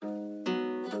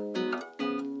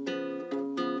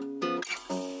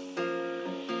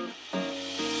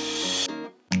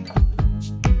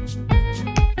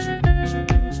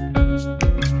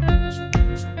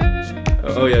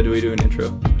Yeah, do we do an intro?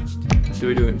 Do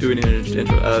we an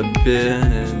intro?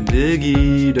 Ben and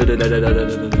Biggie. Da da da da da da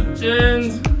da da.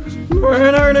 And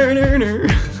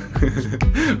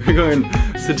we're going.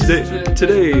 So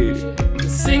today. The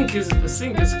sync is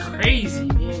crazy,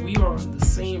 man. We are on the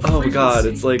same. Oh frequency. God,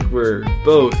 it's like we're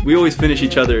both. We always finish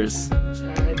each other's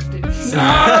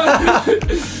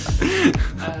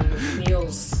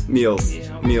meals. Meals.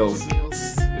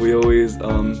 We always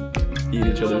eat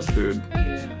each other's food.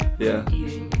 Yeah.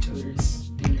 Eating each other's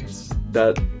dinners.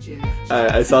 That.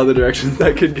 Yeah. I saw the directions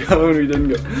that could go and we didn't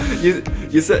go.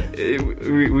 You said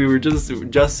we were just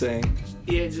saying.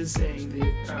 Yeah, just saying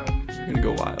that We're gonna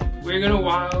go wild. we're gonna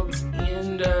wild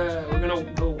and we're gonna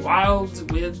go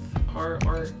wild with our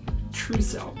true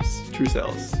selves. True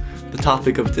selves. The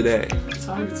topic of today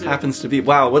happens to be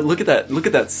look at that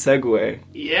segue.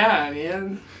 Yeah,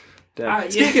 man. Damn. Yeah.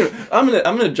 Speaking of, I'm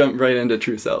gonna jump right into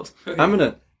true selves. Okay.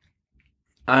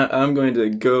 I'm going to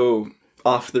go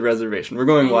off the reservation. We're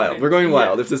going wild. Okay. We're going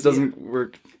wild. Yeah. If this doesn't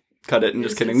work, cut it. I'm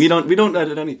just kidding. It's- We don't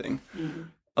edit anything.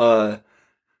 Mhm.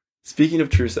 Speaking of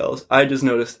true selves, I just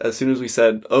noticed as soon as we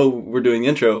said, "Oh, we're doing the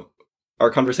intro," our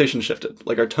conversation shifted.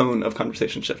 Like our tone of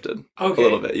conversation shifted Okay. a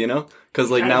little bit, you know? Because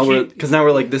like Kinda now we're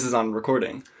can't- like, this is on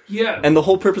recording, Yeah. and the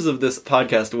whole purpose of this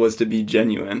podcast was to be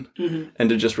genuine Mhm. and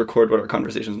to just record what our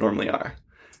conversations normally are.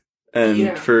 And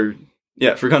Yeah. for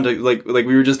context, like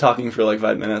we were just talking for like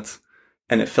 5 minutes,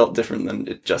 and it felt different than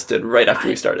it just did right after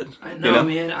we started. I know, you know?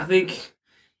 man. I think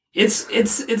it's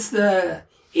the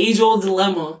age-old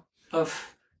dilemma of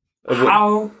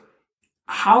how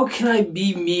can I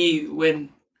be me when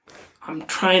I'm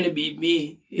trying to be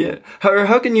me? Yeah.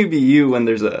 How can you be you when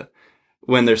there's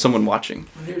someone watching,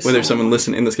 when there's someone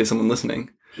listening? In this case, someone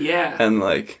listening. Yeah. And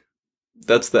like,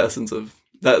 that's the essence of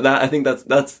that. I think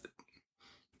that's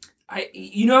I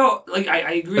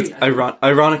agree. That's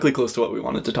ironically close to what we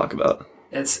wanted to talk about.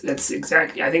 That's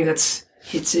exactly. I think that's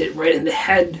hits it right in the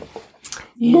head.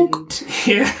 And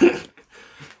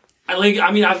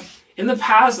yeah, in the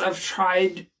past I've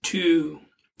tried to,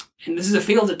 and this is a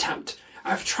failed attempt.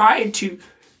 I've tried to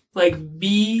make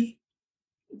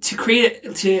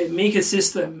a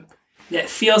system that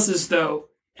feels as though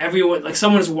everyone,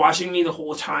 someone's watching me the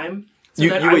whole time. So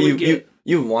you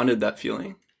wanted that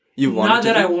feeling. I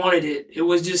wanted it. It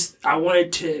was just I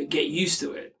wanted to get used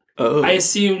to it. Oh. I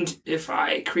assumed if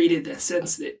I created that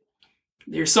sense that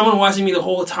there's someone watching me the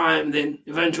whole time, then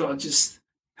eventually I'll just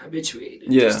habituate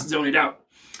and just zone it out.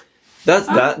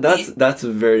 That's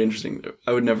very interesting.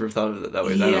 I would never have thought of it that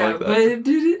way. Yeah, I like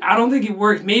that. but I don't think it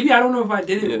worked. Maybe I don't know if I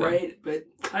did it right, but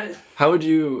how would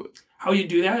you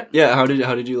do that? Yeah, how did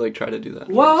you try to do that?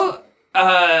 Well,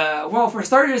 for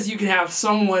starters, you can have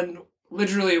someone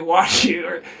literally watch you,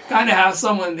 or kind of have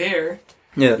someone there.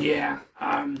 Yeah. Yeah.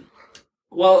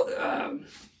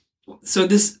 So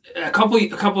this a couple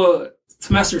of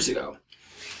semesters ago.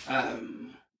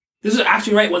 This was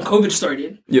actually right when COVID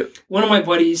started. Yeah. One of my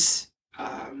buddies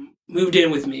moved in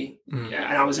with me, and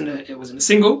I was in a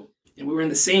single, and we were in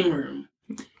the same room,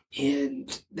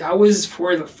 and that was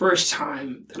for the first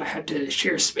time that I had to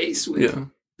share space with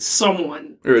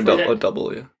someone or a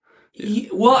double.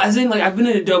 Well, as in, I've been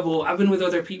in a double. I've been with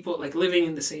other people, living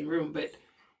in the same room. But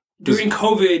during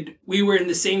COVID, we were in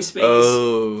the same space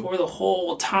for the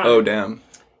whole time. Oh, damn.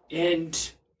 And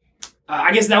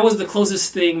I guess that was the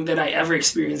closest thing that I ever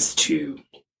experienced to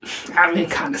having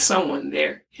kind of someone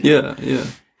there. You know? Yeah.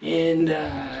 And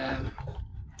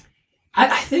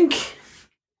I think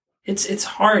it's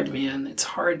hard, man. It's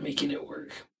hard making it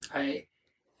work. I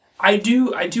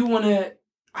do want to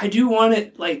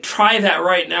try that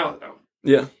right now though.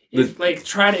 Yeah.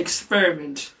 Try to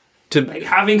experiment to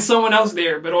having someone else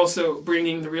there, but also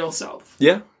bringing the real self.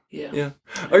 Yeah. Yeah.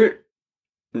 Are you,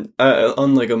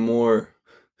 on a more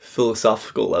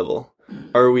philosophical level,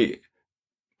 are we?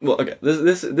 Well, okay.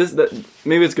 This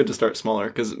maybe it's good to start smaller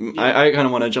because I kind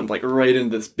of want to jump right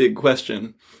into this big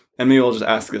question, and maybe I'll just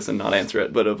ask this and not answer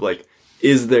it, but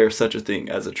is there such a thing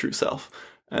as a true self?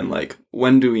 And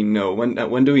when do we know?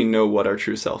 When do we know what our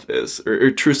true self is, or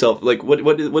true self?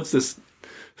 What's this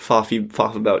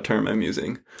faff about term I'm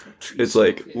using? It's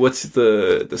what's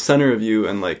the center of you,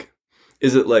 and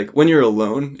is it when you're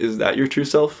alone? Is that your true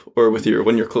self, or with your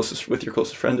closest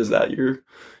friend? Is that your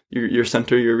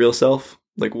center, your real self?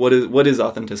 What is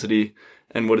authenticity,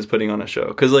 and what is putting on a show?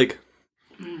 Because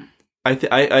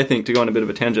I think, to go on a bit of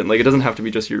a tangent, it doesn't have to be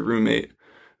just your roommate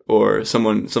or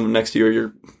someone next to you, or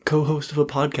your co-host of a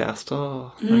podcast.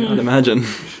 Oh my God, imagine.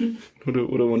 what a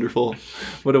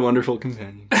wonderful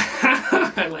companion.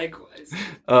 Likewise.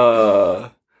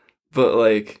 But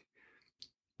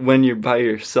when you're by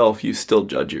yourself, you still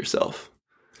judge yourself.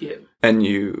 Yeah. And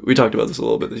we talked about this a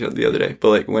little bit the other day, but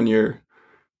like when you're,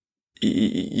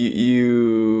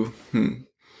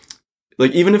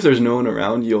 like even if there's no one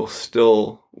around, you'll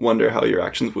still wonder how your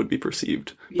actions would be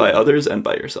perceived by others and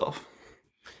by yourself.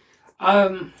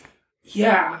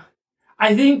 Yeah,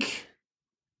 I think,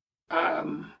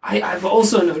 I've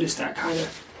also noticed that kind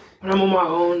of when I'm on my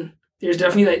own, there's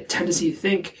definitely that tendency to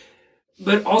think,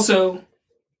 but also,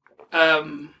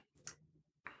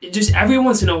 it just every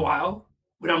once in a while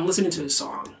when I'm listening to a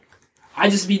song, I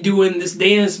just be doing this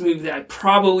dance move that I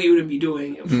probably wouldn't be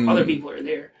doing if other people are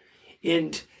there,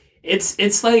 and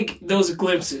it's like those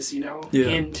glimpses,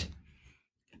 and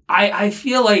I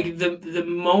feel like the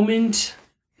moment,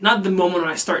 not the moment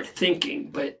when I start thinking,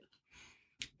 but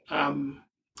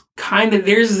kind of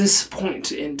there's this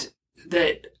point, and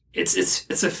that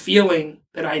it's a feeling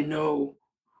that I know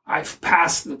I've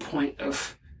passed the point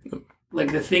of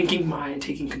like the thinking mind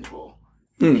taking control.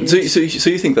 So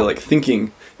you think that like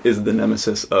thinking is the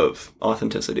nemesis of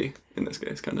authenticity in this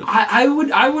case, kind of?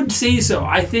 I would say so.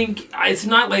 I think it's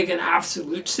not like an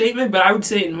absolute statement, but I would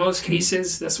say in most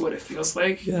cases that's what it feels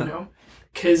like.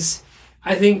 Because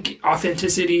I think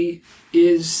authenticity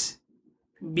is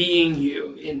being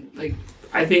you, and like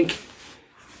I think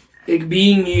like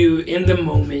being you in the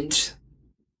moment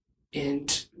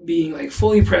and being like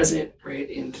fully present, right?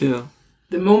 And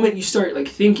the moment you start like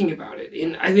thinking about it,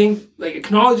 and I think like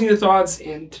acknowledging the thoughts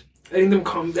and letting them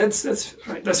come, that's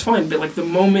fine. But like the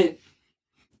moment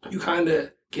you kind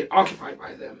of get occupied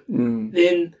by them,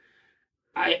 then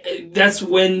that's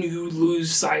when you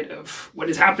lose sight of what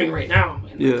is happening right now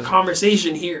and the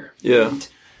conversation here. And,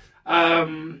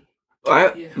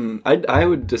 I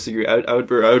would disagree. I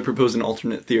would propose an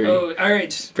alternate theory. Oh, all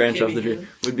right. Branch off the tree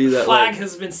would be that flag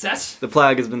has been set. The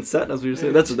flag has been set, as we were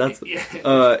saying. That's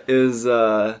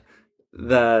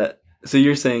that. So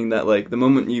you're saying that like the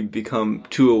moment you become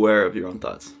too aware of your own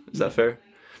thoughts, is that fair?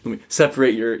 Let me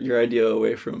separate your idea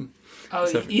away from.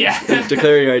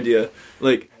 Declare your idea,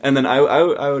 like, and then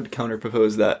I would counter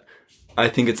propose that I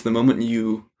think it's the moment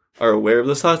you are aware of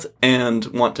those thoughts and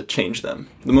want to change them.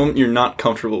 The moment you're not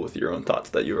comfortable with your own thoughts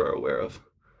that you are aware of.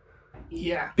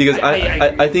 Yeah. Because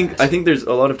I think there's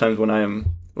a lot of times when I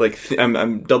am like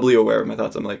I'm doubly aware of my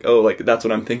thoughts. I'm like, oh, like that's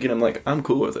what I'm thinking. I'm like, I'm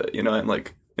cool with it. I'm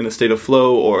like in a state of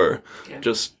flow or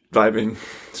just vibing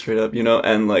straight up,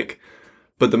 and like,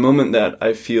 but the moment that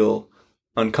I feel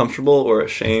uncomfortable or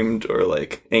ashamed or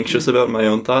like anxious about my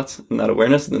own thoughts and that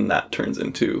awareness, then that turns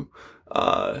into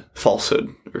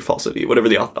falsehood or falsity, whatever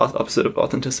the opposite of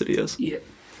authenticity is. Yeah.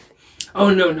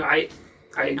 Oh no, I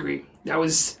agree. That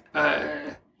was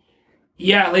like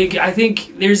I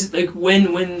think there's like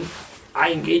when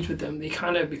I engage with them, they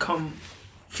kind of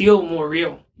feel more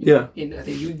real. Yeah. And I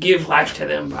think you give life to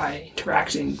them by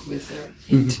interacting with them.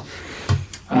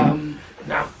 And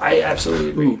no, I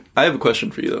absolutely agree. Ooh, I have a question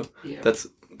for you though. Yeah. That's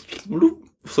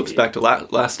flips back to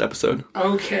last episode.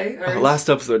 Okay. Right. Last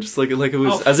episode, just like it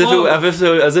was as if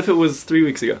it was 3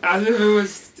 weeks ago. As if it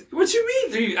was. What you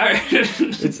mean?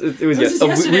 It was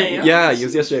yesterday. It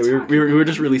was yesterday. We were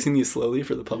just releasing these slowly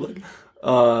for the public.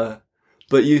 But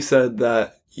you said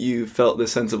that you felt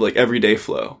this sense of like everyday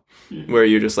flow, where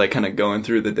you're just like kind of going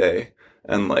through the day,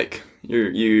 and like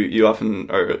you often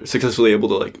are successfully able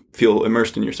to like feel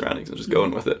immersed in your surroundings and just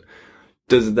going with it.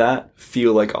 Does that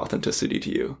feel like authenticity to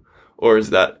you, or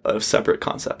is that a separate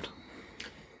concept?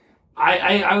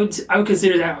 I would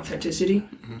consider that authenticity,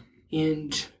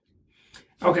 and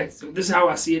okay, so this is how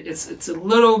I see it. It's a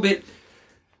little bit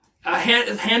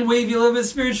hand wavy, a little bit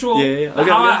spiritual. Yeah. Okay,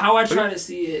 how I try to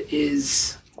see it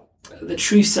is the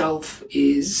true self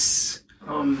is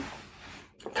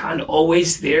kind of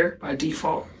always there by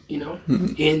default,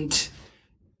 and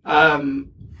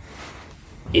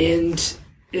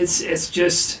it's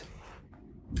just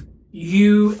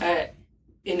you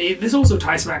this also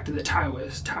ties back to the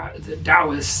Taoist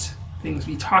things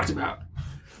we talked about,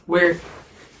 where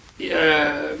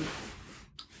you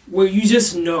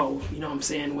just know what I'm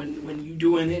saying, when you're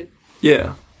doing it.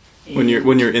 Yeah. When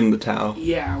you're in the Tao.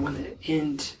 Yeah,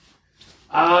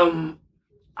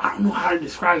 I don't know how to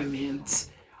describe it, man.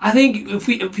 I think if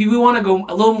we want to go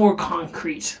a little more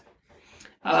concrete,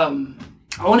 I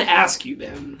want to ask you,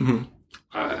 Ben,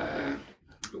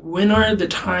 when are the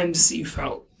times you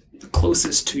felt the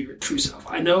closest to your true self?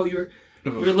 I know you're a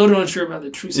little unsure about the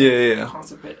true self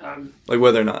concept, but like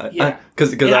whether or not,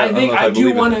 because I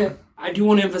do want to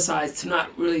emphasize to not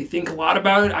really think a lot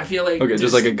about it. I feel like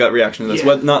just like a gut reaction. That's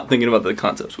what, not thinking about the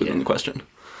concepts within the question.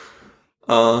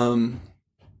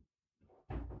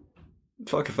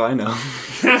 Fuck if I know.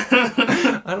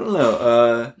 I don't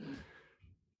know.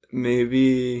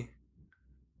 Maybe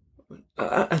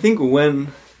I think when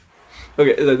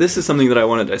okay, this is something that I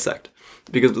want to dissect,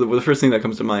 because the first thing that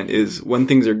comes to mind is when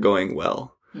things are going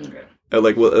well. Okay.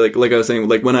 Like I was saying,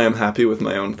 like when I am happy with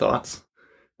my own thoughts,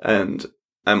 and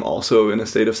I'm also in a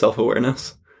state of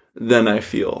self-awareness, then I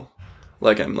feel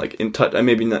like I'm like in touch.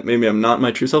 Maybe I'm not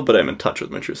my true self, but I'm in touch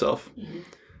with my true self. Mm-hmm.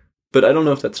 But I don't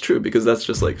know if that's true, because that's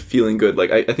just like feeling good.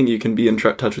 Like I think you can be in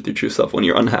touch with your true self when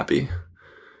you're unhappy,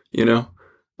 you know?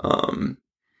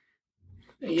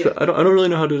 Yeah. So I don't really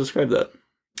know how to describe that.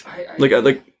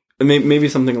 Maybe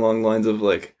something along the lines of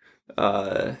like,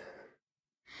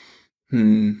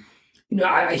 No,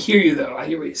 I hear you though. I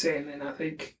hear what you're saying, and I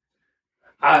think,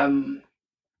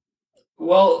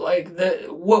 well, like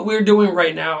what we're doing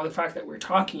right now, the fact that we're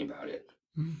talking about it,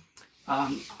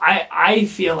 I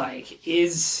feel like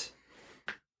is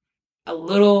a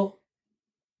little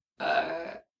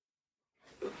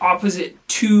opposite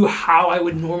to how I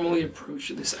would normally approach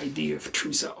this idea of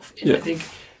true self. And I think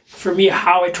for me,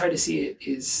 how I try to see it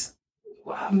is,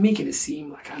 well, I'm making it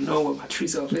seem like I know what my true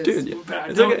self is. Dude, yeah. But I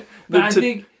it's don't. okay. But I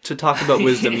think to talk about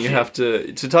wisdom, you have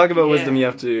to talk about wisdom. You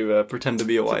have to pretend to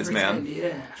be a wise man.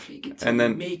 Yeah, fake it. And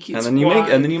then make it. And then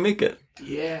you make it.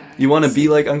 Yeah. You want to be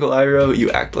like Uncle Iroh, you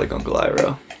act like Uncle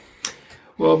Iroh.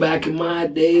 Well, back in my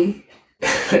day.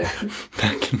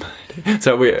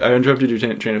 So wait, I interrupted your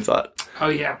train of thought. Oh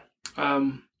yeah.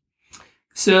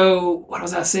 So what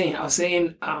was I saying? I was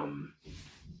saying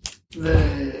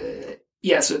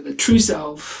so the true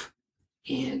self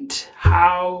and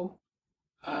how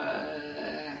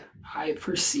I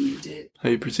perceived it. How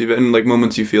you perceive it, and like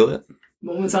moments you feel it.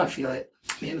 Moments I feel it.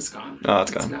 Man, it's gone. Oh, it's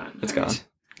gone. It's gone. Right.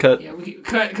 Cut. Yeah, we can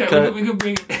cut. We can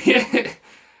bring.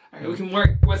 All right, we can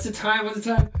mark. What's the time?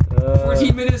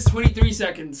 14 minutes, 23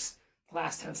 seconds.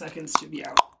 Last 10 seconds should be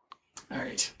out. All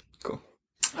right. Cool.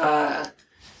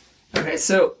 Okay,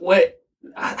 so what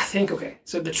I think,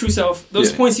 so the true self,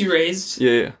 those points you raised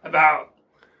about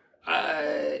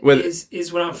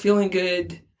is when I'm feeling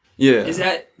good. Yeah. Is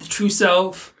that the true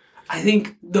self? I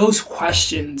think those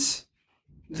questions,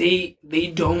 I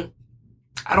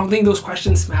don't think those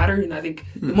questions matter. And I think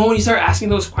the moment you start asking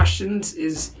those questions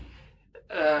is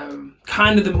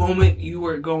kind of the moment you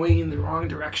are going in the wrong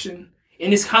direction.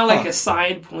 And it's kind of like a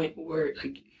side point where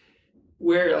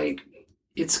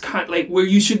it's kind of like where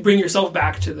you should bring yourself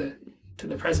back to the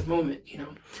present moment, you know.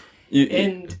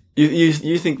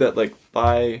 You think that like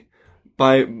by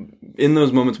in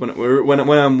those moments when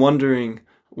I'm wondering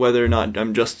whether or not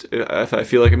I'm just, if I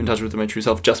feel like I'm in touch with my true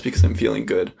self just because I'm feeling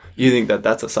good, you think that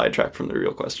that's a sidetrack from the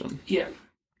real question. Yeah.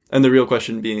 And the real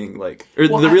question being like,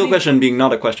 question being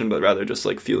not a question, but rather just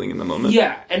like feeling in the moment.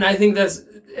 Yeah, and I think that's,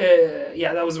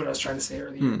 that was what I was trying to say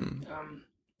earlier. And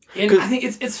I think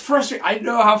it's frustrating. I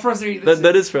know how frustrating this is.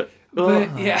 That is frustrating.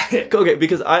 But, yeah. Okay,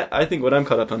 because I think what I'm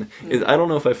caught up on is I don't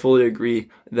know if I fully agree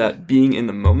that being in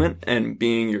the moment and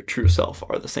being your true self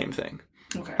are the same thing.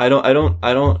 Okay.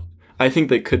 I think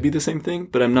they could be the same thing,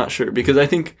 but I'm not sure, because I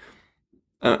think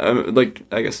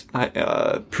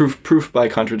proof by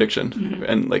contradiction,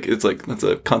 and like it's like that's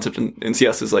a concept in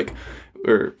CS is like,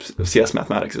 or CS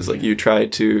mathematics is like you try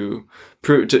to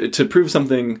prove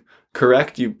something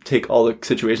correct, you take all the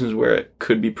situations where it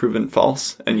could be proven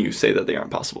false and you say that they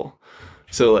aren't possible.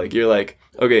 So like you're like,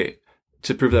 okay,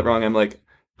 to prove that wrong, I'm like,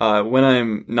 when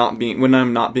I'm not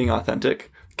being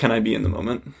authentic, can I be in the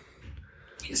moment?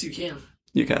 Yes, you can.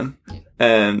 You can. Yeah.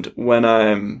 And when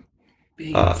I'm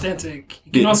being authentic,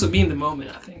 you can also be in the moment,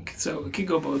 I think. So it could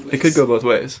go both ways. It could go both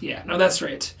ways. Yeah, no, that's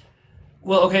right.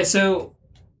 Well, okay, so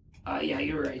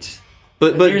you're right.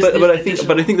 But I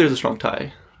think there's a strong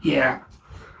tie. Yeah.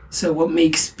 So what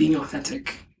makes being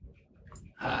authentic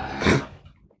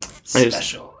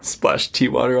special? I splash tea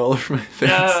water all over my face.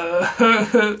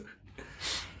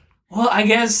 Well, I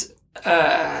guess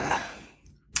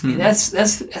that's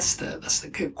the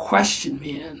good question,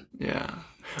 man. Yeah.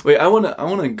 Wait, I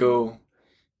wanna go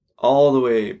all the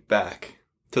way back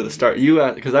to the start. You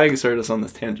asked, because I started us on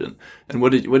this tangent, and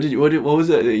what was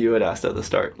it that you had asked at the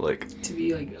start? Like to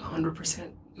be like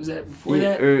 100%. Was that before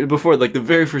that? Or before, like the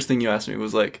very first thing you asked me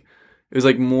was like, it was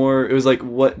like,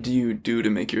 what do you do to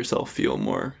make yourself feel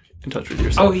more in touch with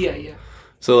yourself? Oh yeah.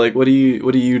 So like, what do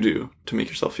you do to make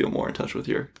yourself feel more in touch with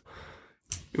your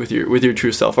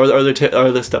true self? Are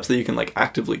there steps that you can like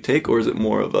actively take, or is it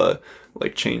more of a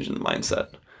like change in mindset?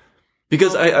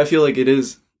 Because I feel like it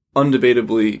is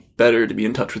undebatably better to be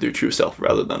in touch with your true self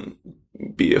rather than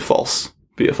be a false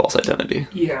identity.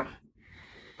 Yeah.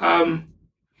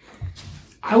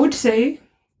 I would say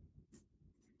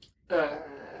that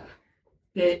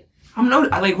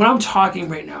when I'm talking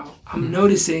right now, I'm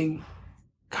noticing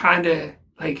kind of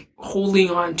like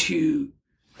holding on to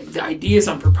like the ideas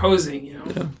I'm proposing, you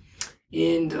know.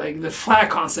 And like the flag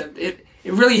concept, it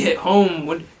really hit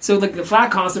home so like the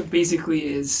flag concept basically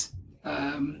is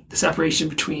the separation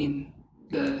between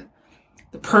the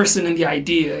person and the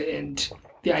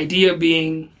idea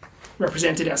being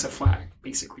represented as a flag,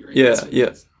 basically, right? Yeah,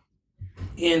 yeah.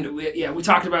 And we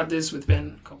talked about this with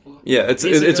Ben a couple. Yeah, it's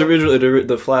originally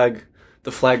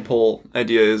the flagpole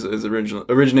idea is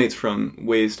originates from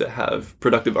ways to have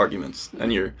productive arguments,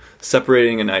 and you're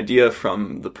separating an idea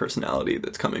from the personality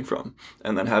that's coming from,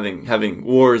 and then having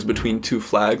wars between two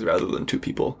flags rather than two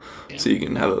people, so you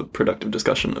can have a productive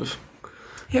discussion of.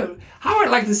 Yeah, how I'd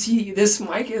like to see this,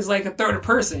 Mike, is like a third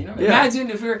person. Yeah. Imagine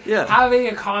if we're having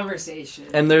a conversation,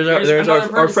 and there's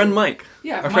our friend Mike.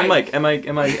 Yeah, our friend Mike,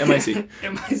 M-I-C.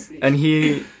 M-I-C. And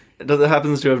he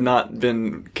happens to have not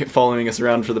been following us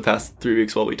around for the past 3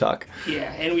 weeks while we talk.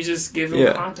 Yeah, and we just give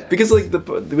him context. Because like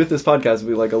with this podcast,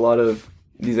 we like a lot of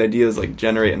these ideas like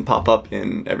generate and pop up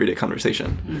in everyday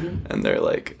conversation, and they're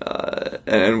like,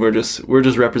 and we're just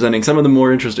representing some of the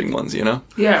more interesting ones,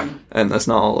 Yeah, and that's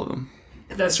not all of them.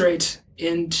 That's right.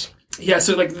 And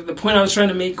so like the point I was trying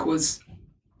to make was,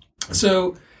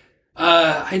 so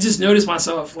I just noticed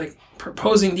myself like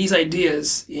proposing these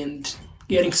ideas and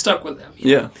getting stuck with them.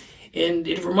 Yeah. And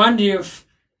it reminded me of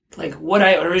like what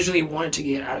I originally wanted to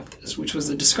get out of this, which was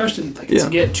the discussion, like to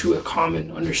get to a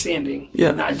common understanding,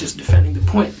 and not just defending the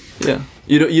point. Yeah.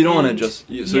 You don't want to just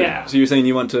so you're saying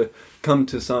you want to come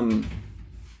to some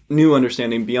new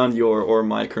understanding beyond your or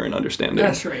my current understanding.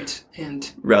 That's right.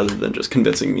 And rather than just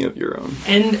convincing me of your own.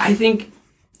 And I think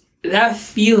that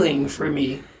feeling for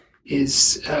me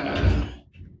is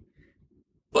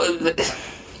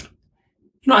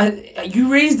you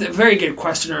raised a very good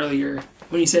question earlier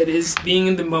when you said, is being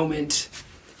in the moment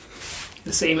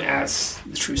the same as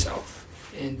the true self?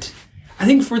 And I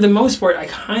think for the most part, I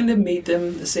kind of made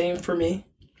them the same for me.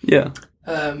 Yeah.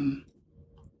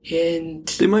 And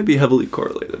they might be heavily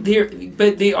correlated.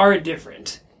 But they are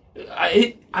different.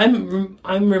 I'm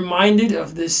reminded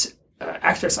of this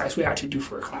exercise we had to do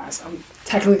for a class. I'm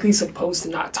technically supposed to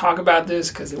not talk about this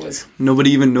because it was...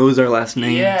 Nobody even knows our last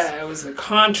names. Yeah, it was a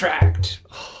contract.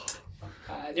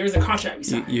 There was a contract we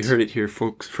signed. You heard it here,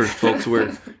 folks. First, folks,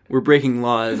 we're breaking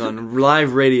laws on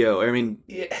live radio. I mean,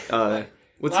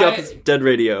 what's the opposite? Dead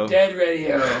radio. Dead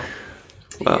radio.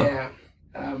 Wow. Yeah.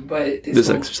 But this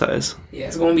exercise. Yeah,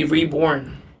 it's going to be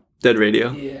reborn. Dead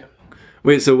radio. Yeah.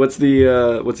 Wait. So what's the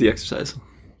exercise?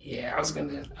 Yeah, I was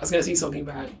gonna see something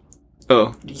about.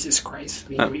 Oh. Jesus Christ,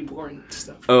 being reborn and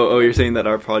stuff. Oh, you're saying that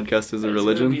our podcast is a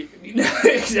religion?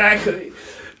 Exactly.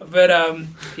 But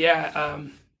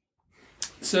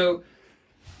so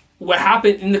what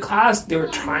happened in the class? They were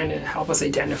trying to help us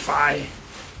identify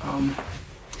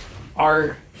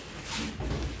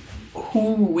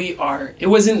who we are. It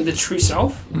wasn't the true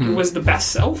self. It was the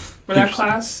best self for that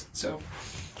class. So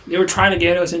they were trying to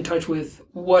get us in touch with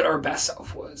what our best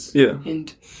self was. Yeah.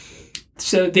 And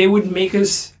so they would make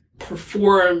us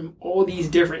perform all these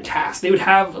different tasks. They would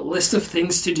have a list of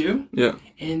things to do. Yeah.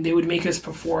 And they would make us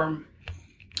perform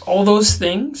all those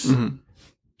things. Mm-hmm.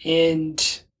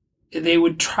 And they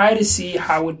would try to see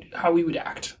how we would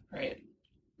act, right?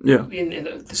 Yeah.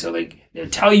 So like they'll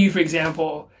tell you, for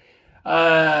example,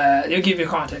 they'll give you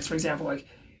context. For example, like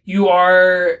you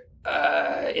are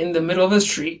in the middle of a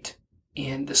street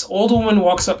and this old woman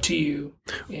walks up to you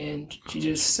and she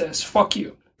just says, "Fuck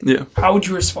you." Yeah. How would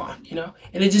you respond?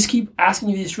 And they just keep asking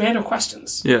you these random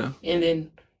questions. Yeah. And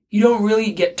then you don't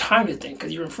really get time to think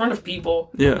because you're in front of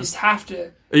people. Yeah. You just have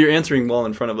to. You're answering while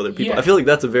in front of other people. Yeah. I feel like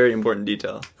that's a very important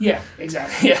detail. Yeah,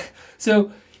 exactly. Yeah.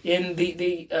 So, and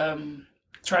they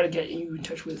try to get you in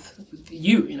touch with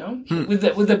you, with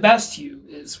the best you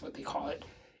is what they call it.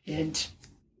 And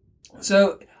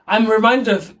so I'm reminded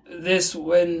of this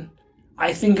when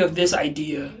I think of this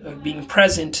idea of being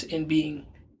present and being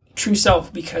true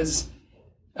self, because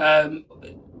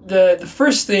the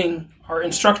first thing our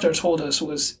instructor told us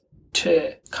was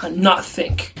to kind of not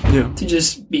think, to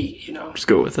just be, just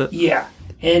go with it. Yeah,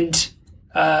 and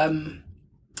that's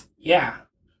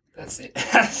it.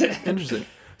 Interesting.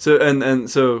 So and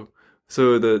so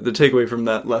the takeaway from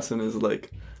that lesson is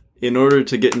like, in order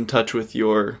to get in touch with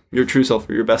your true self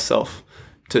or your best self,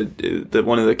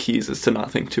 one of the keys is to not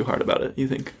think too hard about it. You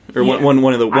think, or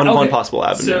one possible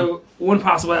avenue. So one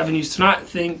possible avenue is to not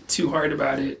think too hard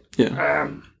about it. Yeah.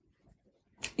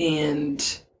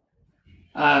 And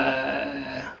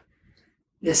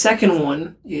the second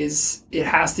one is it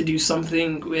has to do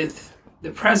something with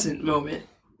the present moment.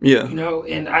 Yeah.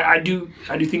 And I do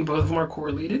think both of them are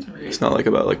correlated. Right? It's not like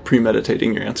about like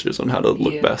premeditating your answers on how to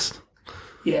look best.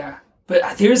 Yeah.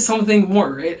 But there's something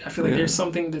more, right? I feel like there's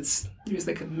something there's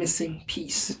like a missing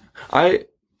piece. I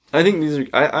I think these are.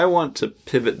 I want to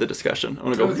pivot the discussion. I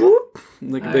want to go Okay. whoop,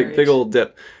 like a All big right. big old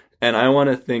dip, and I want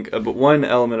to think about one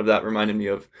element of that reminded me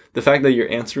of the fact that you're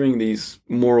answering these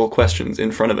moral questions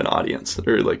in front of an audience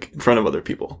or like in front of other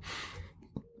people,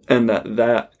 and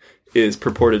that is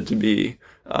purported to be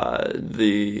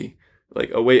the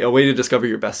like a way to discover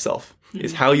your best self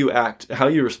is how you act, how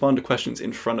you respond to questions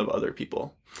in front of other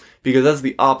people, because that's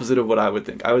the opposite of what I would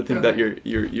think. I would think that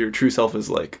your true self is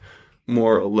like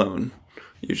more alone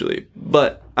usually,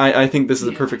 but I think this is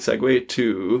a perfect segue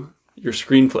to your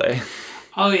screenplay.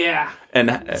 Oh yeah.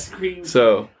 And Screen.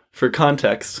 so for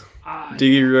context,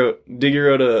 Diggy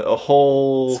wrote a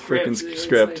whole freaking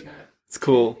script. It's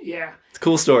cool. Yeah. It's a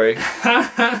cool story.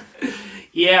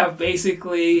 Yeah,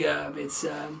 basically, it's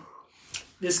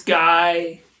this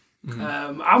guy.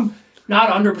 I'm not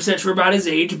 100% sure about his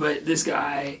age, but this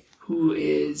guy who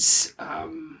is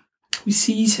who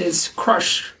sees his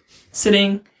crush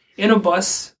sitting in a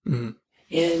bus,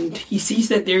 and he sees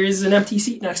that there is an empty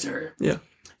seat next to her. Yeah,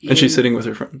 and she's sitting with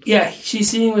her friend. Yeah, she's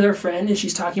sitting with her friend, and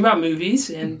she's talking about movies,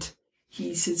 and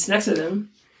he sits next to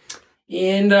them,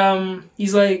 and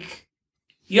he's like,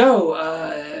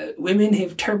 "Yo, women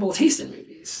have terrible taste in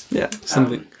movies." Yeah,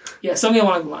 something. Something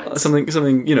along the lines.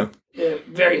 Something, you know,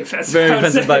 very offensive. very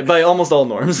offensive by almost all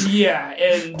norms. Yeah,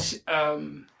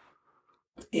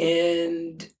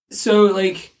 and so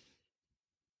like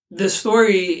the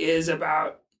story is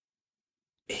about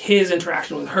his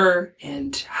interaction with her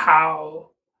and how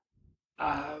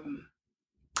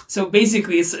so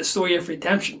basically it's a story of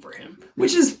redemption for him,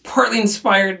 which is partly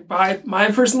inspired by my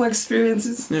personal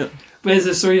experiences. Yeah. But it's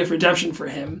a story of redemption for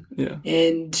him. Yeah.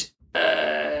 And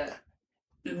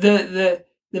the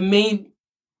main,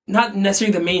 not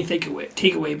necessarily the main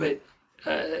takeaway, but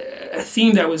a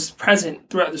theme that was present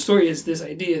throughout the story is this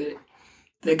idea that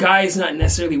the guy is not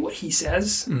necessarily what he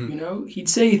says. You know, he'd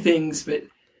say things, but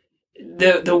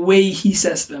the way he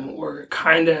says them, or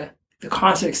kind of the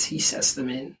context he says them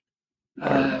in,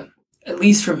 at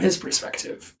least from his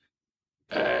perspective,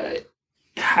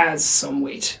 has some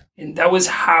weight, and that was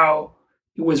how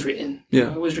it was written. Yeah, you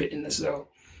know, it was written as though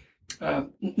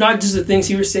not just the things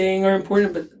he was saying are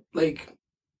important, but like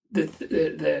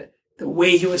the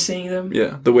way he was saying them.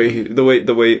 Yeah, the way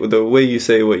you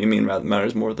say what you mean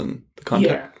matters more than the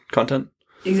content. Yeah. Content.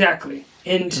 Exactly,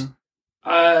 and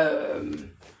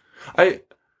I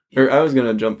was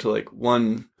gonna jump to like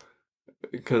one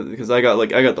because I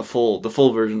got the full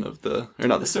version of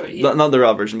not the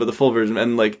raw version, but the full version,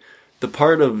 and like the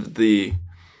part of the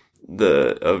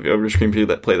your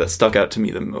screenplay that stuck out to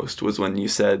me the most was when you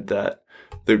said that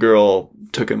the girl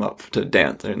took him up to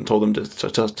dance and told him to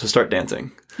start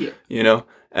dancing. Yeah, you know,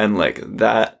 and like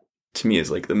that to me is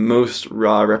like the most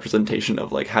raw representation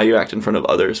of like how you act in front of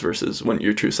others versus when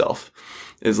your true self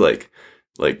is like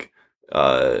let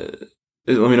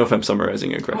me know if I'm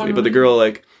summarizing it correctly, but the girl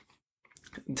like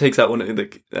takes out one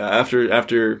like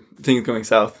after things going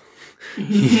south,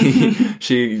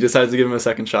 she decides to give him a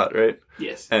second shot, right?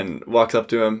 Yes. And walks up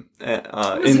to him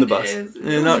in the bus.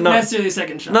 Not necessarily a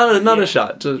second shot. Not a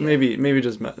shot. Just maybe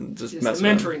just mess a with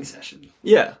mentoring him. session.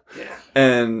 Yeah. Yeah.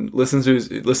 And listens to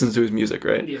his music,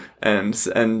 right? Yeah.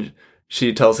 And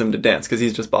she tells him to dance because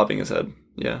he's just bobbing his head.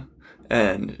 Yeah.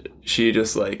 And she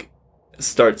just like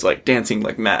starts like dancing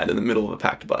like mad in the middle of a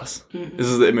packed bus. This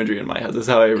is the imagery in my head. This is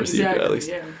how I received it, at least.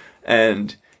 Yeah.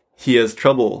 And he has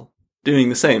trouble doing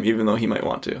the same, even though he might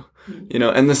want to. You know,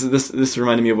 and this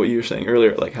reminded me of what you were saying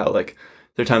earlier, like how like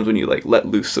there are times when you like let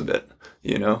loose a bit,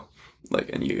 you know, like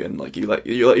and you let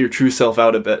your true self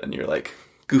out a bit, and you're like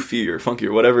goofy or funky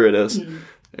or whatever it is.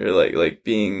 You're like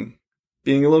being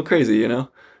a little crazy, you know,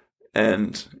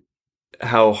 and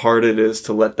how hard it is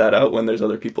to let that out when there's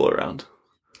other people around.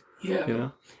 Yeah. You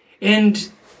know,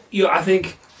 and I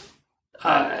think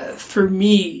for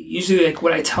me, usually like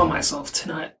what I tell myself to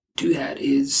not do that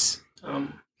is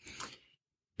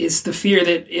the fear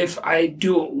that if I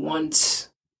do it once,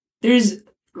 there's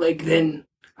like then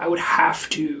I would have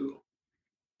to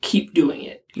keep doing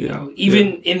it, you know,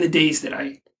 even in the days that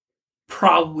I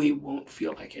probably won't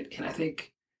feel like it. And I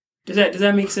think does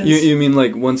that make sense? You mean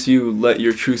like once you let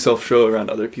your true self show around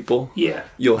other people, yeah,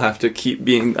 you'll have to keep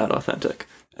being that authentic,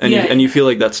 and you feel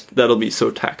like that'll be so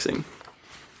taxing.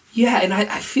 Yeah, and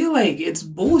I feel like it's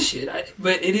bullshit,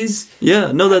 but it is.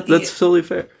 Yeah, no, that's totally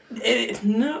fair.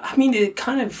 No, I mean it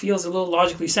kind of feels a little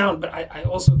logically sound, but I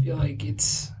also feel like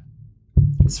it's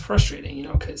frustrating, you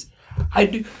know, because I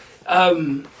do.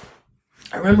 I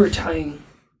remember telling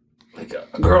like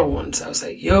a girl once, I was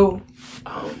like, "Yo,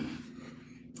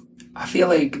 I feel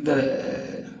like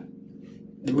the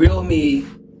real me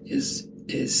is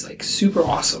like super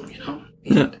awesome, you know."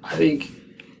 And I think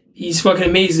he's fucking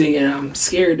amazing, and I'm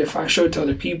scared if I show it to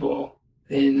other people,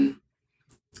 then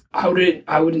I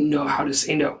wouldn't know how to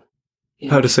say no.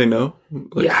 How to say no?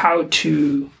 Like, yeah, how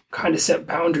to kind of set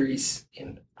boundaries,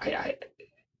 and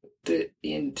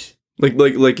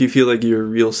like you feel like your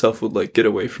real self would like get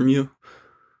away from you.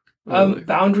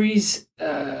 Boundaries.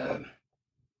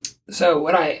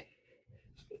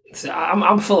 So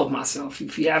I'm full of myself.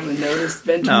 If you haven't noticed,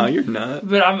 Benjamin. No, you're not.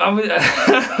 But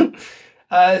I'm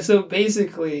so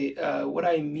basically, what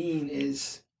I mean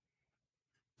is,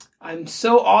 I'm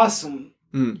so awesome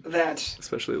that...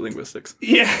 Especially linguistics.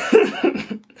 Yeah.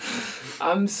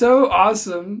 I'm so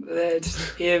awesome that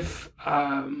if...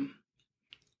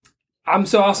 I'm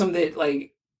so awesome that,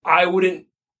 like, I wouldn't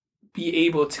be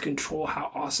able to control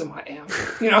how awesome I am.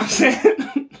 You know what I'm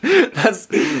saying? That's...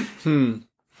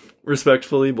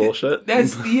 Respectfully bullshit.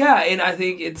 Yeah, and I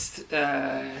think it's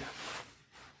a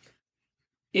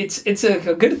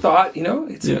good thought, you know.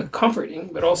 It's comforting,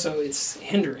 but also it's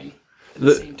hindering at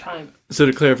the same time. So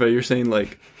to clarify, you're saying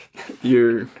like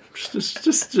you're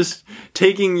just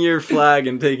taking your flag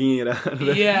and taking it out of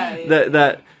it.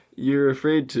 That you're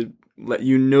afraid to let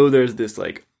there's this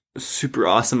like super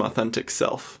awesome authentic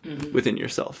self within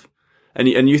yourself, and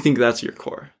you think that's your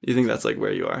core. You think that's like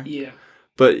where you are. Yeah.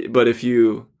 But if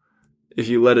you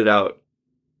let it out,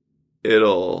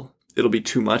 it'll be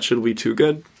too much. It'll be too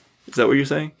good. Is that what you're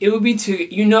saying? It would be too...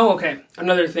 okay.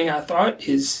 Another thing I thought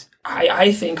is,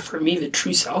 I think for me, the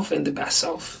true self and the best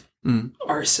self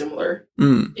are similar.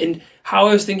 And how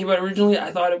I was thinking about it originally,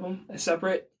 I thought of them as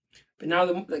separate. But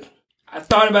now, I've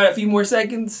thought about it a few more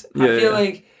seconds. I feel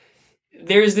like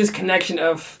there's this connection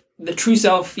of the true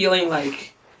self feeling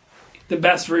like the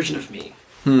best version of me.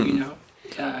 You know?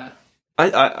 I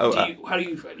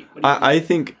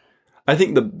think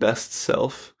the best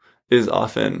self is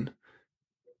often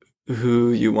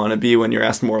who you want to be when you're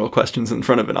asked moral questions in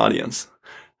front of an audience,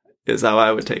 is how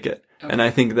I would take it. Okay. And I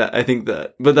think that,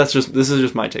 but this is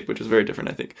just my take, which is very different,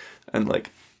 I think. And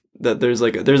like that there's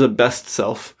a best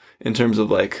self in terms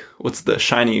of like, what's the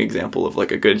shining example of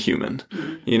like a good human,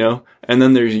 you know? And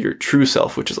then there's your true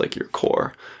self, which is like your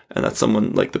core. And that's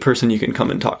someone like the person you can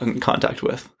come and talk in contact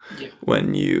with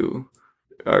when you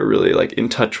are really like in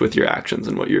touch with your actions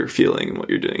and what you're feeling and what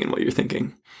you're doing and what you're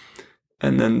thinking.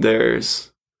 And then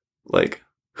there's like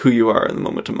who you are in the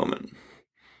moment to moment.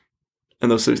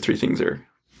 And those three things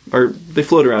they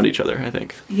float around each other, I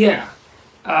think. Yeah.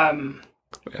 I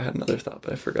had another thought,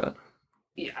 but I forgot.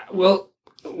 Yeah. Well,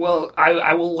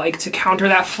 I will like to counter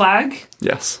that flag.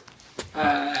 Yes.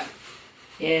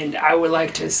 And I would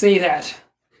like to say that,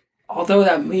 although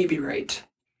that may be right,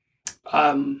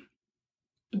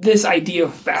 this idea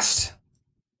of best,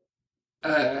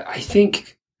 I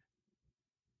think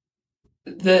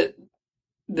that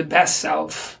the best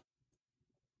self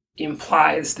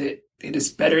implies that it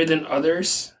is better than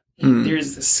others.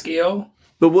 There's the scale.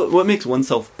 But what makes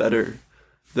oneself better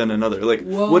than another? Like,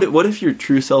 what if your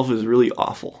true self is really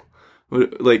awful? I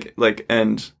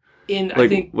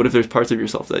think, what if there's parts of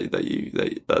yourself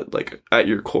that like at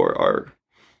your core are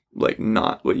like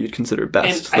not what you'd consider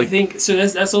best? And I think so.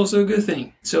 That's also a good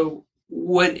thing. So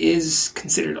what is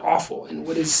considered awful and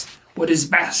what is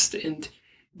best? And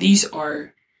these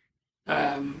are,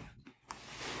 I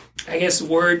guess,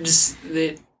 words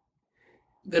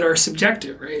that are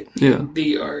subjective, right? Yeah.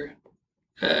 They are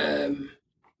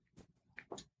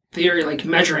like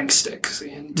measuring sticks,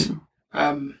 and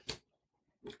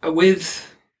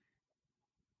with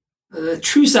the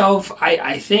true self,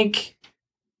 I think,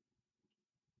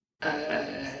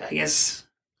 I guess,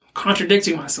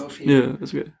 contradicting myself here. Yeah,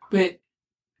 that's good. But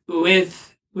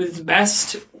with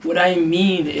best, what I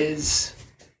mean is,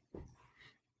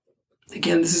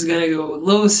 again, this is gonna go a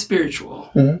little spiritual,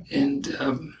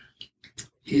 and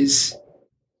is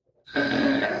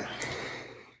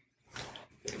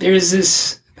there's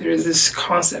this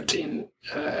concept in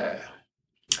I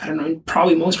don't know,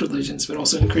 probably most religions, but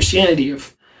also in Christianity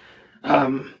of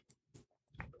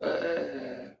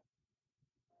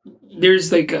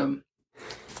there's like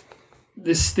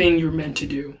this thing you're meant to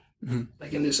do,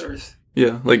 like in this earth.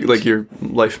 Yeah, like your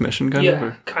life mission kind of.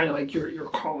 Yeah, kind of like your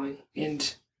calling.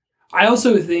 And I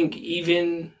also think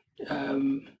even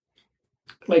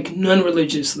like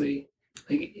non-religiously,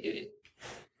 like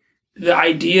the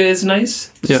idea is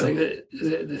nice. Just like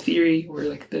the theory or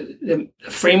like the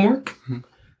framework.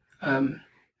 But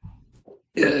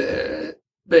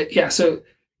yeah, so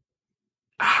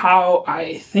how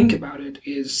I think about it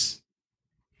is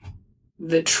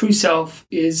the true self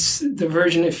is the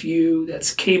version of you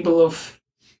that's capable of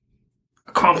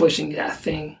accomplishing that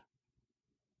thing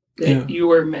that you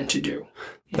were meant to do.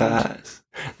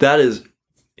 That is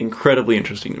incredibly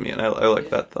interesting to me, and I like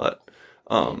that thought.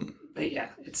 But yeah,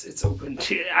 it's open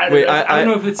to. I don't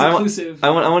know if it's inclusive. I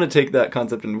want to take that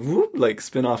concept and whoop, like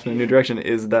spin off in a new direction.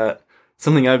 Is that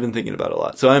something I've been thinking about a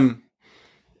lot? So I'm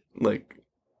like,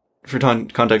 for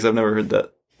context, I've never heard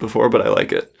that before, but I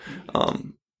like it.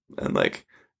 And like,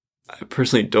 I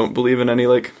personally don't believe in any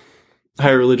like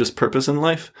higher religious purpose in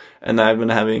life, and I've been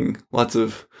having lots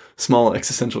of small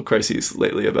existential crises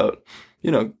lately about,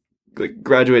 like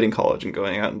graduating college and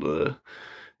going out into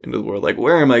the world. Like,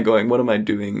 where am I going? What am I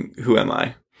doing? Who am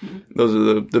I? Mm-hmm. Those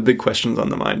are the big questions on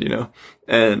the mind,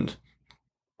 And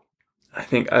I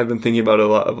think I've been thinking about a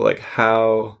lot of like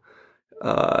how,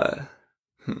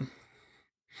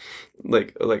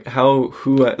 like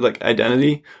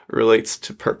identity relates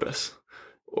to purpose,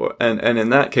 and in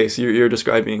that case, you're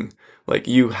describing like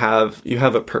you have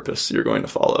a purpose you're going to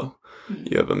follow.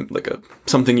 You have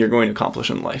something you're going to accomplish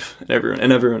in life,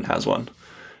 and everyone has one,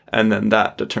 and then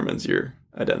that determines your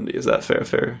identity. Is that fair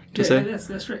to say? Yeah,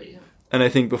 that's right. Yeah. And I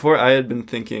think before I hadn't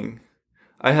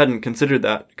considered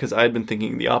that, because I had been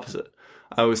thinking the opposite.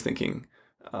 I was thinking,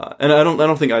 and I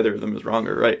don't think either of them is wrong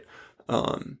or right.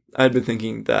 I had been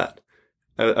thinking that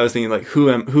I was thinking like, who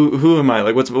am I?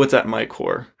 Like, what's at my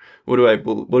core? What do I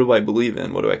believe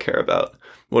in? What do I care about?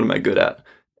 What am I good at?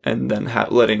 And then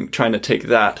trying to take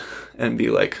that and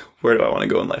be like, where do I want to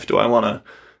go in life? Do I want to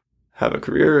have a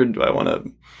career? Or do I want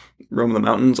to roam the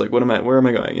mountains? Like, where am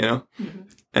I going? Mm-hmm.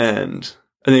 And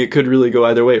I think it could really go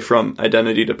either way, from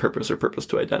identity to purpose or purpose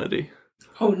to identity.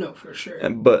 Oh no, for sure.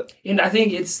 And I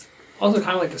think it's also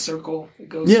kind of like a circle. It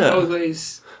goes both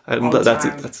ways. I hadn't thought of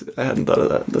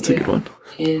that. That's a good one.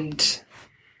 And,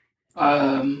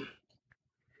 I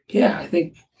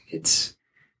think it's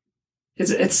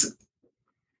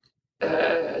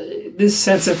this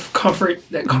sense of comfort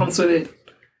that comes with it,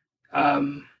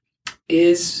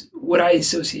 is what I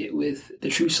associate with the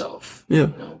true self. Yeah.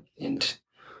 And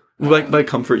by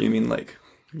comfort, you mean like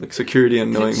security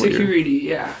and knowing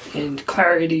security, and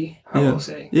clarity. I will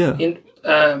say, and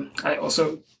I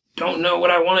also don't know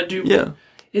what I want to do. Yeah,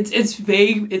 it's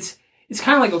vague. It's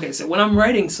kind of like, okay, so when I'm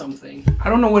writing something, I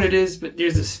don't know what it is, but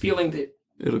there's this feeling that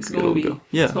it's going to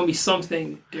be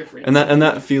something different. And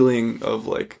that feeling of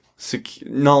like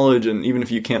knowledge, and even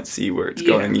if you can't see where it's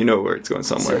going, you know where it's going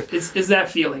somewhere. So it's that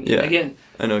feeling. Yeah. Again,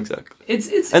 I know exactly.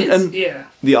 It's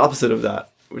the opposite of that,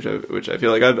 which I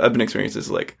feel like I've been experiencing, is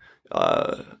like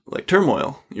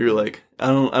turmoil. You're like, I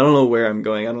don't know where I'm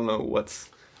going. I don't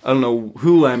know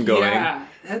who I'm going. Yeah,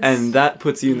 and that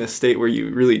puts you in this state where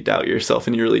you really doubt yourself,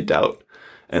 and you really doubt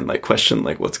and like question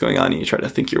like what's going on, and you try to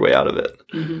think your way out of it.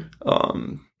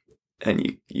 Mm-hmm.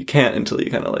 And you can't until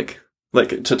you kind of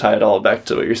like to tie it all back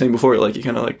to what you're saying before, like you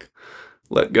kind of like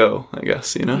let go, I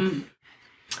guess, Mm.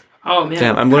 Oh man,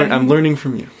 damn, I'm learning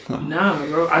from you. Oh. No,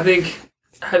 bro, I think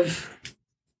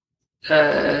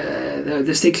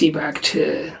this takes me back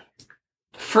to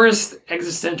the first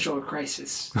existential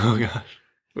crisis. Oh gosh.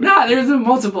 No, there's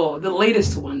multiple. The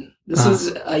latest one. This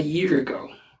was a year ago,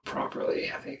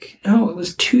 properly, I think. No, it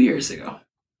was 2 years ago.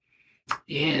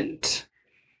 And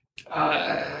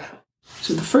so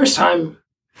the first time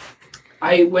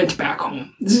I went back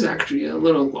home. This is actually a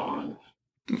little long.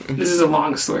 This is a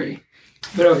long story.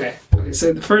 But okay.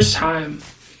 So the first time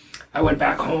I went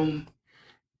back home,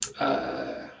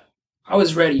 I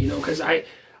was ready, because I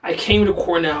came to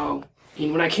Cornell.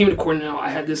 And when I came to Cornell, I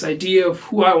had this idea of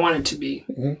who I wanted to be.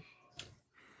 Mm-hmm.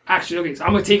 Actually, okay, so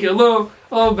I'm going to take it a little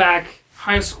back.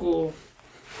 High school,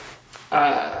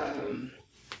 I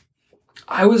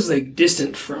was like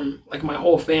distant from like my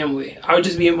whole family. I would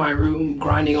just be in my room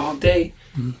grinding all day.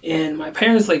 Mm-hmm. And my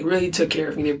parents like really took care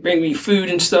of me. They'd bring me food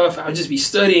and stuff. I would just be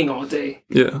studying all day.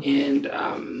 Yeah. And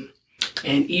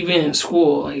even in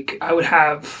school, like I would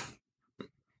have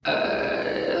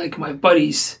like my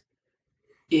buddies.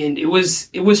 And it was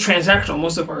transactional,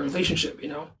 most of our relationship,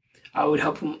 I would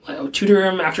help him, I would tutor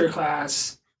him after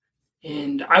class,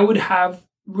 and I would have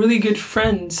really good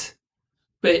friends,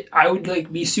 but I would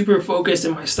like be super focused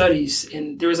in my studies.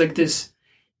 And there was like this,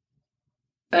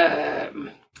 there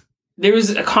was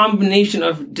a combination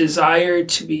of desire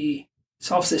to be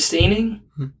self-sustaining,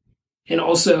 mm-hmm. and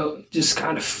also just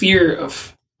kind of fear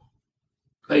of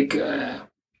like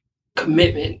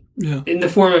commitment. Yeah. In the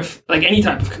form of like any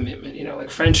type of commitment, like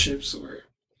friendships or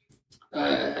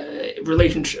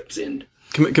relationships, and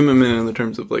commitment in the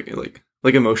terms of like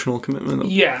emotional commitment.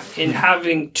 And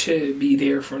having to be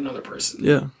there for another person.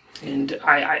 Yeah. And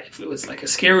I if it was like a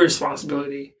scary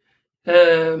responsibility,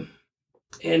 I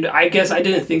And I guess I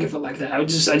didn't think of it like that. I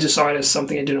just saw it as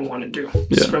something I didn't want to do.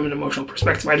 Just from an emotional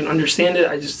perspective. I didn't understand it.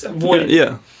 I just avoided it.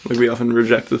 Yeah. Like we often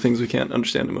reject the things we can't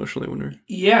understand emotionally when we're...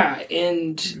 Yeah.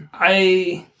 And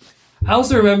I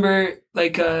also remember,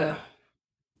 like, I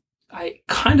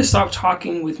kind of stopped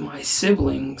talking with my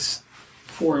siblings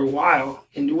for a while.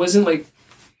 And it wasn't, like,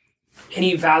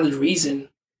 any valid reason.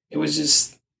 It was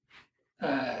just...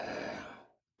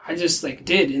 I just like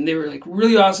did, and they were like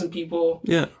really awesome people.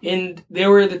 Yeah. And they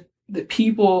were the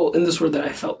people in this world that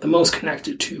I felt the most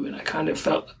connected to, and I kind of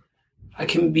felt I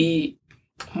can be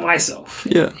myself.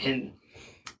 Yeah. And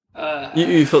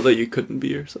you felt that you couldn't be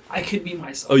yourself. I could be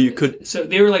myself. Oh, you could. So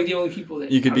they were like the only people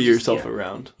that you could be yourself yeah.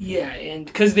 around. Yeah, and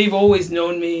because they've always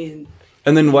known me,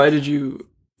 and then why did you?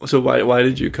 So why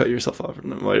did you cut yourself off from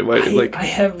them? Why like I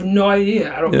have no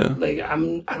idea. I don't Yeah. like I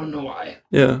don't know why.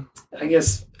 Yeah. I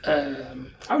guess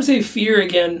I would say fear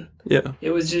again. Yeah.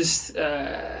 It was just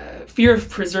fear of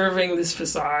preserving this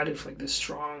facade of like this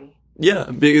strong.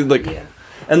 Yeah, because like, Yeah.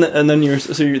 and then then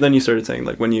you started saying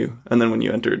like when you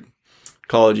entered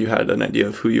college, you had an idea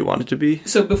of who you wanted to be.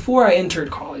 So before I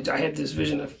entered college, I had this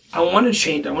vision of I want to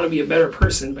change. I want to be a better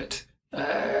person, but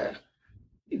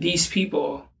these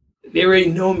people, they already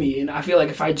know me, and I feel like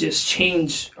if I just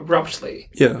change abruptly,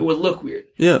 Yeah. it would look weird.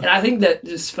 Yeah. And I think that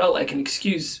just felt like an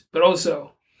excuse, but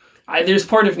also there's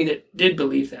part of me that did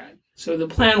believe that. So the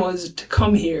plan was to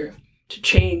come here, to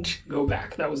change, go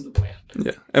back. That was the plan.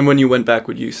 Yeah. And when you went back,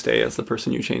 would you stay as the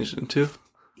person you changed into?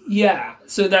 Yeah.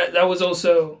 So that was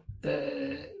also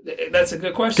that's a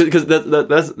good question. Because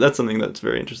that's something that's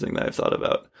very interesting that I've thought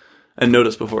about and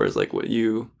noticed before is like what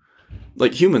you,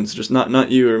 like humans, just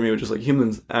not you or me, but just like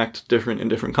humans act different in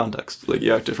different contexts. Like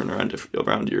you act different around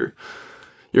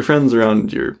your friends,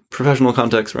 around your professional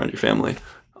context, around your family.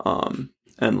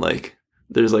 And like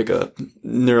there's like a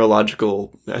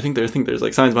neurological, I think there's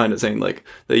like science behind it saying like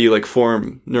that you like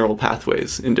form neural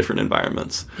pathways in different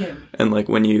environments. Yeah. And like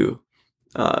when you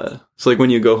so like when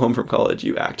you go home from college,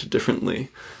 you act differently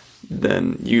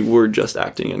than you were just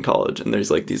acting in college. And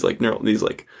there's like these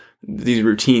these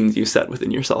routines you set within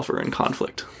yourself are in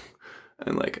conflict.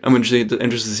 And like I'm interested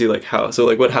to see like how, so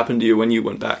like what happened to you when you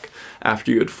went back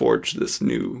after you had forged this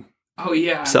new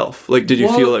self? Like did you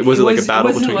feel like was it like a battle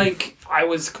it wasn't between like I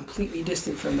was completely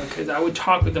distant from them, because I would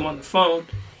talk with them on the phone,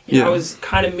 and Yeah. I was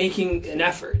kind of making an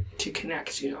effort to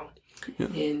connect, you know. Yeah.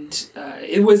 And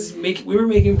it was we were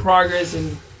making progress,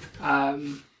 and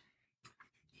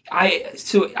I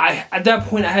at that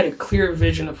point I had a clear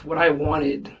vision of what I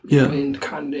wanted, Yeah. and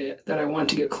kind of that I wanted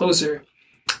to get closer.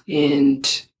 And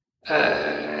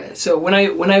so when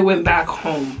I went back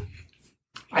home,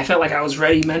 I felt like I was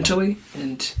ready mentally,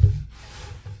 and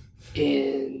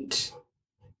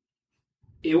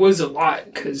it was a lot,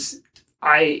 because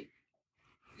I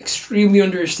extremely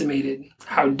underestimated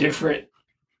how different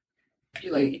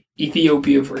like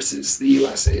Ethiopia versus the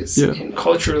US is. Yeah. And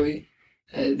culturally,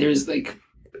 there's like,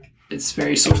 it's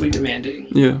very socially demanding.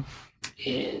 Yeah.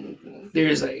 And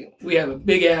there's like, we have a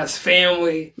big ass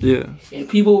family. Yeah. And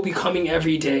people will be coming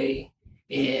every day.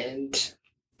 And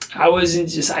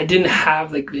I didn't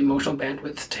have like the emotional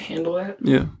bandwidth to handle that.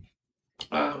 Yeah.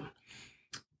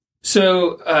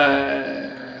 So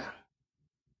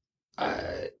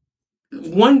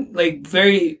one like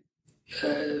very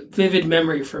vivid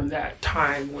memory from that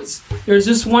time was there was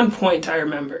this one point I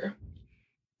remember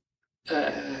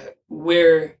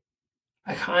where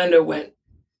I kind of went,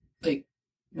 like,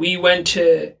 we went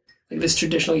to like this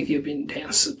traditional Ethiopian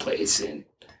dance place, and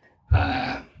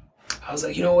I was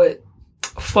like, you know what,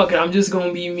 fuck it, I'm just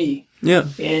gonna be me. Yeah.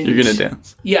 And You're gonna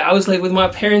dance. yeah, I was like with my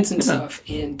parents and stuff,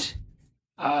 and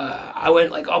I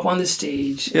went like up on the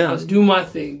stage. Yeah. I was doing my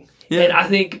thing, and I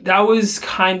think that was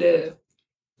kind of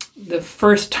the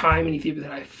first time in Ethiopia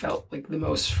that I felt like the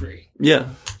most free. Yeah.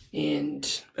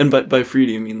 And by free,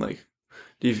 do you mean like,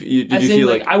 did you feel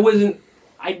like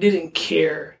I didn't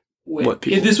care what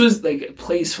people? This was like a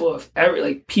place full of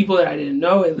like people that I didn't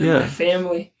know, and like my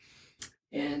family,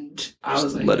 and I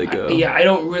was like, let it go. I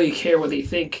don't really care what they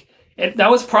think. And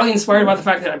that was partly inspired by the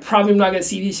fact that I probably am not going to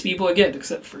see these people again,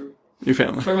 except for your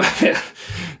family. For my family.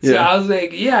 So I was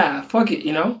like, yeah, fuck it,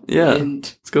 you know? Yeah. And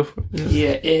let's go for it.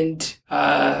 Yeah, and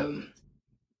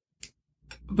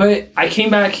but I came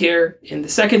back here, and the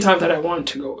second time that I wanted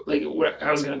to go, like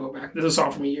I was going to go back, this was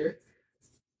sophomore year,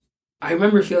 I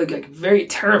remember feeling like very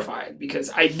terrified, because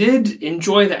I did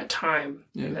enjoy that time,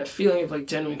 and that feeling of like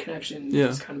genuine connection,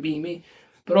 just kind of being me.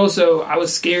 But also I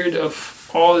was scared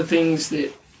of all the things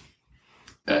that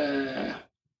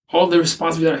all the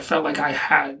responsibility that I felt like I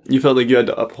had. You felt like you had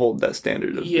to uphold that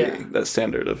standard of being, that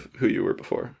standard of who you were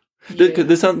before. Yeah.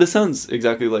 This sounds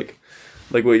exactly like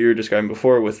like what you were describing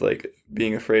before with like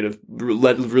being afraid of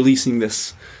releasing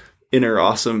this inner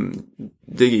awesome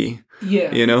Diggy,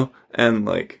 Yeah. you know, and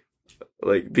like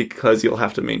because you'll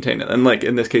have to maintain it, and like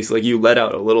in this case, like you let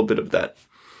out a little bit of that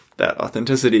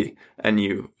authenticity, and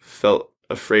you felt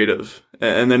afraid of,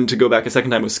 and then to go back a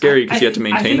second time was scary because you had to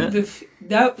maintain it.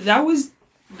 That was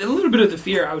a little bit of the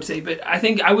fear, I would say, but I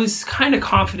think I was kind of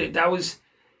confident.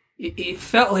 It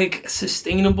felt like a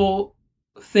sustainable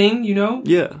thing, you know?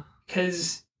 Yeah.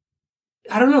 Because,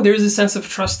 I don't know, there was a sense of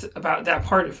trust about that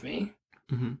part of me.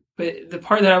 Mm-hmm. But the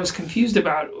part that I was confused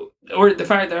about, or the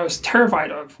fact that I was terrified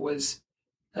of, was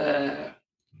like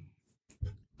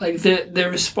the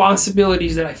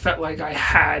responsibilities that I felt like I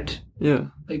had, yeah,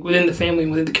 like within the family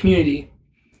and within the community.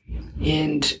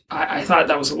 And I thought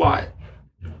that was a lot.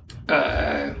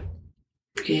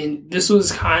 And this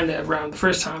was kind of around the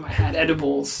first time I had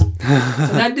edibles. So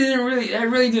that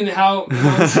really didn't help.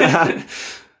 Nice.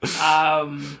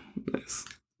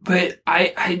 But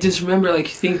I just remember like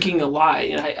thinking a lot,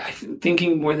 and I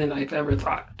thinking more than I've ever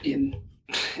thought in.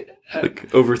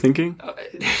 Like overthinking?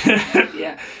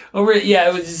 Yeah.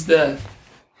 It was just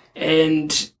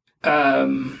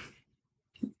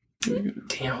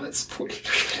damn, that's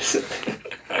 43 minutes.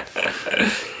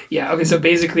 Yeah, okay, so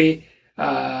basically,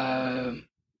 I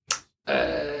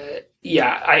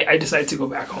decided to go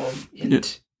back home,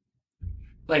 and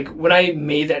like when I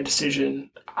made that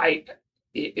decision,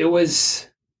 it was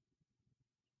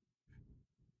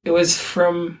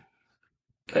from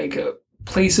like a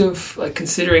place of like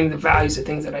considering the values, the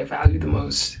things that I value the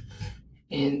most,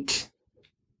 and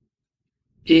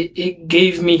it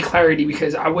gave me clarity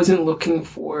because I wasn't looking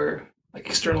for like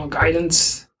external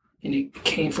guidance, and it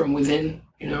came from within,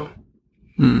 you know.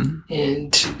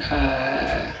 And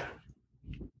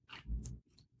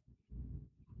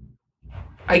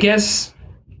I guess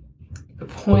the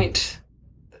point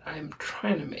that I'm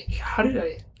trying to make. How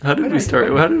did we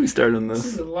start on this?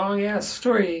 This is a long ass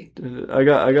story.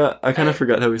 I kind of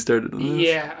forgot how we started on this.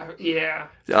 Yeah.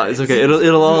 It's okay.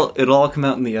 It'll all come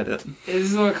out in the edit.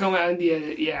 This is what come out in the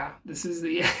edit. Yeah. This is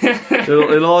the.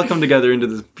 it'll all come together into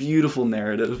this beautiful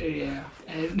narrative. Yeah.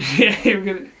 And we're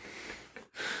gonna.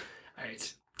 All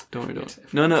right. Don't worry.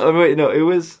 No. Oh, wait. No.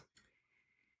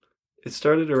 It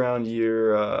started around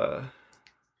year.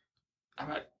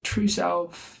 About true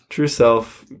self. True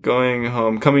self, going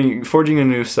home, forging a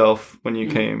new self when you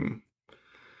came.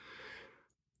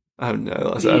 I'm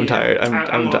tired.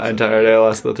 I'm tired. I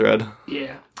lost the thread.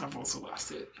 Yeah, I've also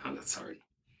lost it. Oh, that's hard.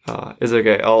 It's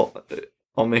okay. I'll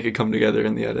make it come together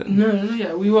in the edit. No,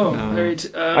 yeah, we will. No. All right.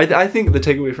 I think the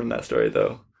takeaway from that story,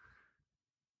 though.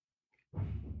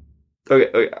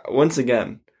 Okay. Once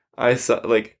again, I saw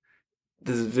like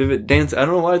this vivid dance. I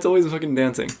don't know why it's always fucking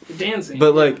dancing.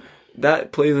 But like.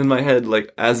 That plays in my head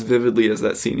like as vividly as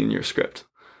that scene in your script,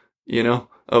 you know,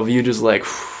 of you just like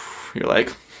you're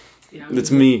like, it's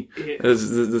me. Yeah.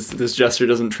 This gesture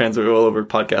doesn't translate well over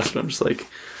podcast, but I'm just like,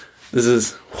 this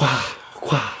is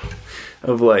wow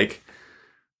of like,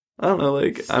 I don't know,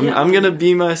 like I'm gonna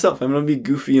be myself. I'm gonna be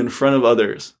goofy in front of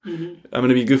others. Mm-hmm. I'm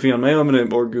gonna be goofy on my own. I'm gonna be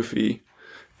more goofy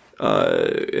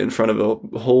in front of a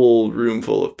whole room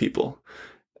full of people,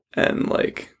 and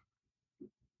like.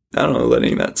 I don't know,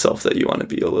 letting that self that you want to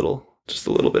be just a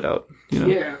little bit out, you know?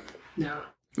 Yeah.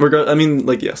 I mean,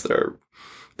 like, yes, there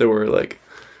were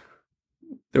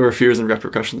fears and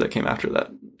repercussions that came after that,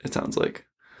 it sounds like.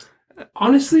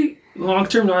 Honestly, long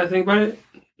term, now I think about it,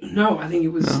 no, I think it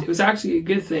was actually a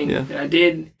good thing that I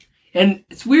did. And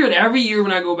it's weird, every year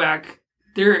when I go back,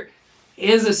 there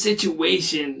is a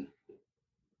situation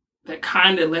that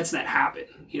kind of lets that happen,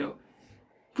 you know?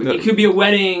 It could be a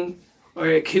wedding. Or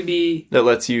it could be that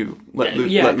lets you let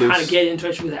loose. Kind of get in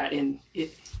touch with that, and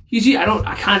usually I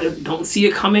kind of don't see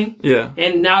it coming. Yeah.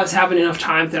 And now it's happened enough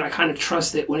times that I kind of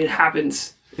trust that when it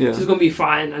happens, it's just gonna be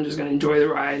fine. I'm just gonna enjoy the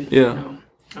ride. Yeah. You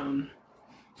know?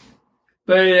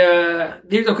 But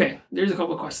there's a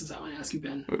couple of questions I want to ask you,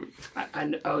 Ben.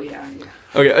 Yeah.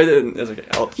 Okay, that's okay.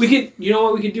 We could, you know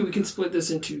what we could do? We can split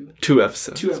this into two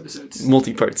episodes.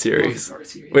 Multi-part series.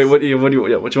 Wait, what do you want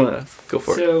to go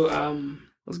for? So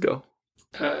let's go.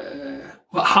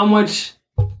 Well, how much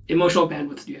emotional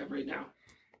bandwidth do you have right now?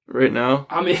 Right now?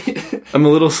 I mean... I'm a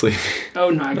little sleepy.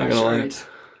 Oh, no, I got you. Right.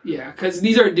 Yeah, because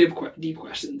these are deep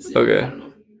questions. Okay. I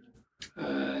don't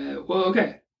know. Well,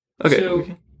 okay. Okay, so,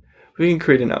 we can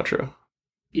create an outro.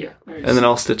 Yeah. Right. And then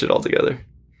I'll stitch it all together.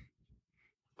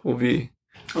 We'll be...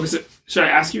 Okay, so should I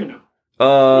ask you or no?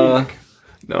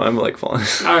 No, I'm like falling.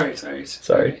 All right.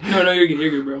 Sorry. No, you're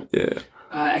good, bro. Yeah.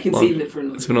 I can save it for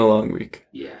another. It's been a long week.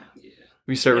 Yeah.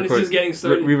 We start And it's recording. just getting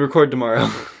started. We record tomorrow.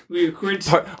 We record.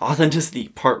 Authenticity,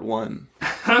 part 1.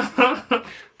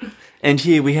 And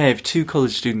here we have 2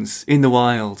 college students in the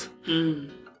wild.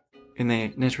 In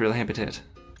their natural habitat.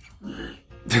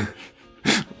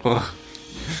 Oh.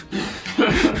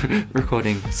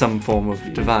 Recording some form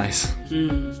of device.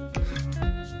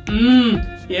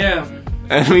 Yeah.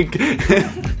 And we...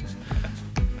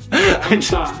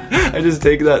 I just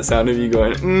take that sound of you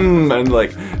going and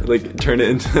like turn it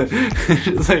into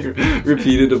just like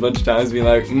repeat it a bunch of times, being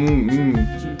like The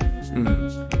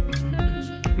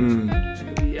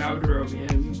outro,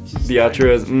 man. The outro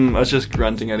is us just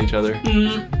grunting at each other.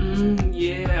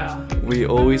 Yeah. We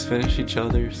always finish each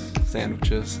other's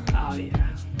sandwiches. Oh yeah.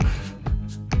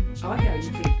 I like how you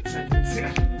finish the sentence.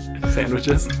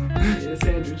 Sandwiches. Yeah,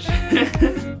 sandwich.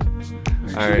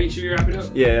 All right. Should we wrap it up?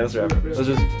 Yeah, let's wrap it. Let's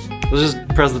just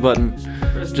press the button.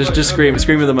 Press the Just button. scream, Okay.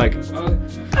 scream with the mic. Okay.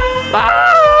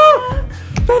 Ah!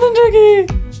 Ben and Jiggy!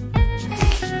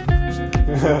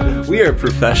 We are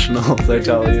professionals, I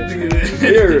tell you.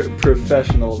 We are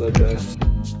professionals at this.